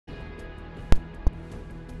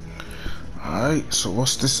Alright, so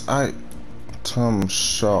what's this item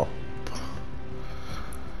shop?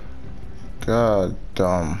 God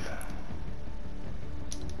damn.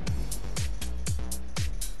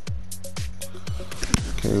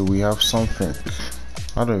 Okay, we have something.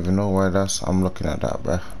 I don't even know why I'm looking at that,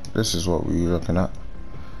 bruh. This is what we're looking at.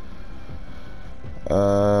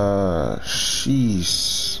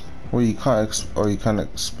 Sheesh. Well, you can't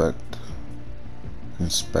expect.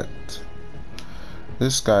 Inspect.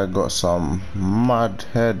 This guy got some mad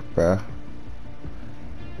head, bruh.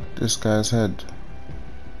 This guy's head.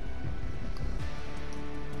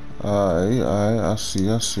 I see.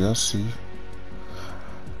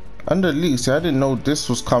 And at least I didn't know this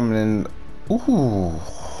was coming in. Ooh,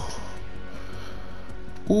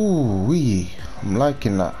 wee. I'm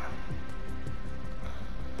liking that.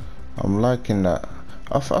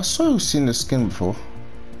 I swear we've seen this skin before.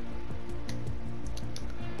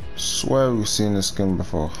 Swear we've seen this skin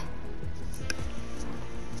before.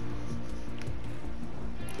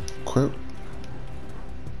 Equip.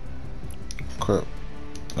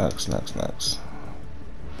 Next.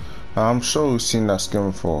 I'm sure we've seen that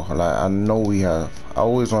skin before. Like, I know we have. I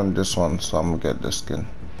always wanted this one, so I'm gonna get this skin.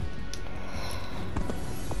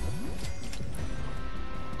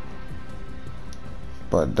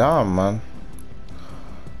 But damn, man.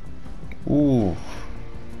 Ooh.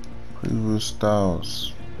 Previous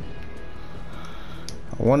styles.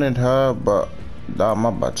 I wanted her, but damn,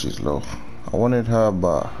 my battery's low. I wanted her,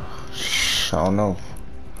 but I don't know.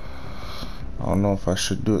 I don't know if I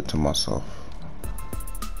should do it to myself.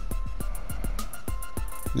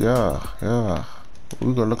 Yeah.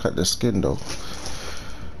 We gonna look at the skin though.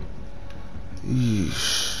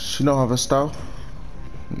 Eesh. She don't have a style?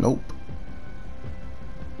 Nope.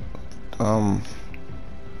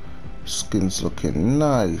 Skin's looking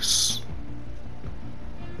nice.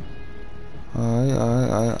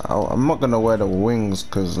 I'm not gonna wear the wings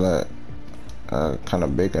because like kind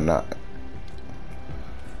of big and that.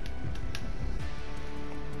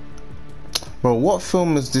 Bro, what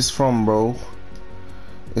film is this from, bro?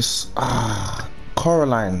 It's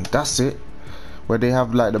Coraline, that's it. Where they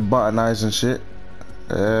have like the button eyes and shit.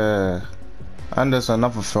 Yeah. And there's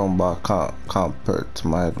another film, but I can't put it to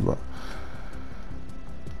my head. But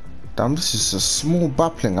damn, this is a small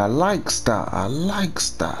bappling. I likes that. I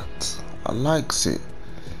likes it.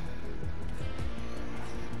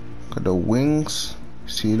 Got the wings.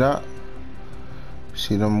 See that?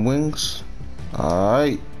 See them wings?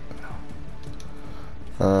 Alright.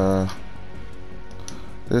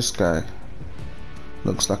 This guy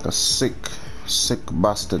looks like a sick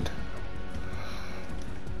bastard.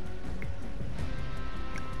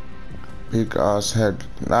 Big ass head.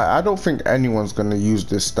 I don't think anyone's gonna use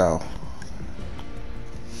this style,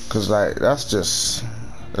 cause like that's just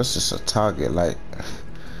a target. Like,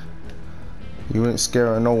 you ain't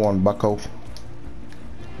scaring no one, bucko.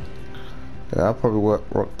 Yeah, I'll probably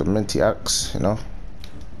rock the minty axe, you know.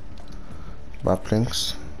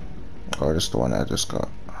 Baplinks. Oh, this is the one I just got.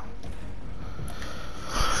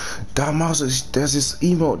 Damn, there's this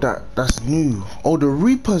emote that's new. Oh, the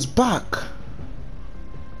Reaper's back.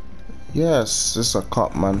 Yes, it's a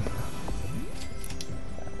cop, man.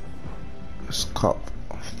 It's a cop.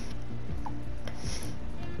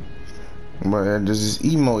 But yeah, there's this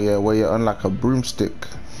emote here where you're on like a broomstick.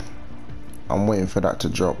 I'm waiting for that to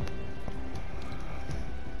drop.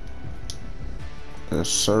 Yes,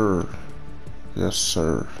 sir.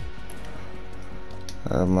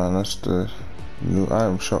 Man, that's the new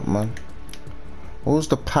item shop, man. What was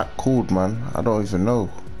the pack called, man? I don't even know.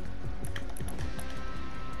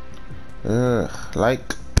 Yeah,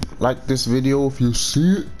 like this video if you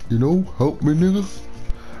see it, you know, help me, nigga.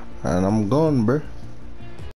 And I'm gone, bruh.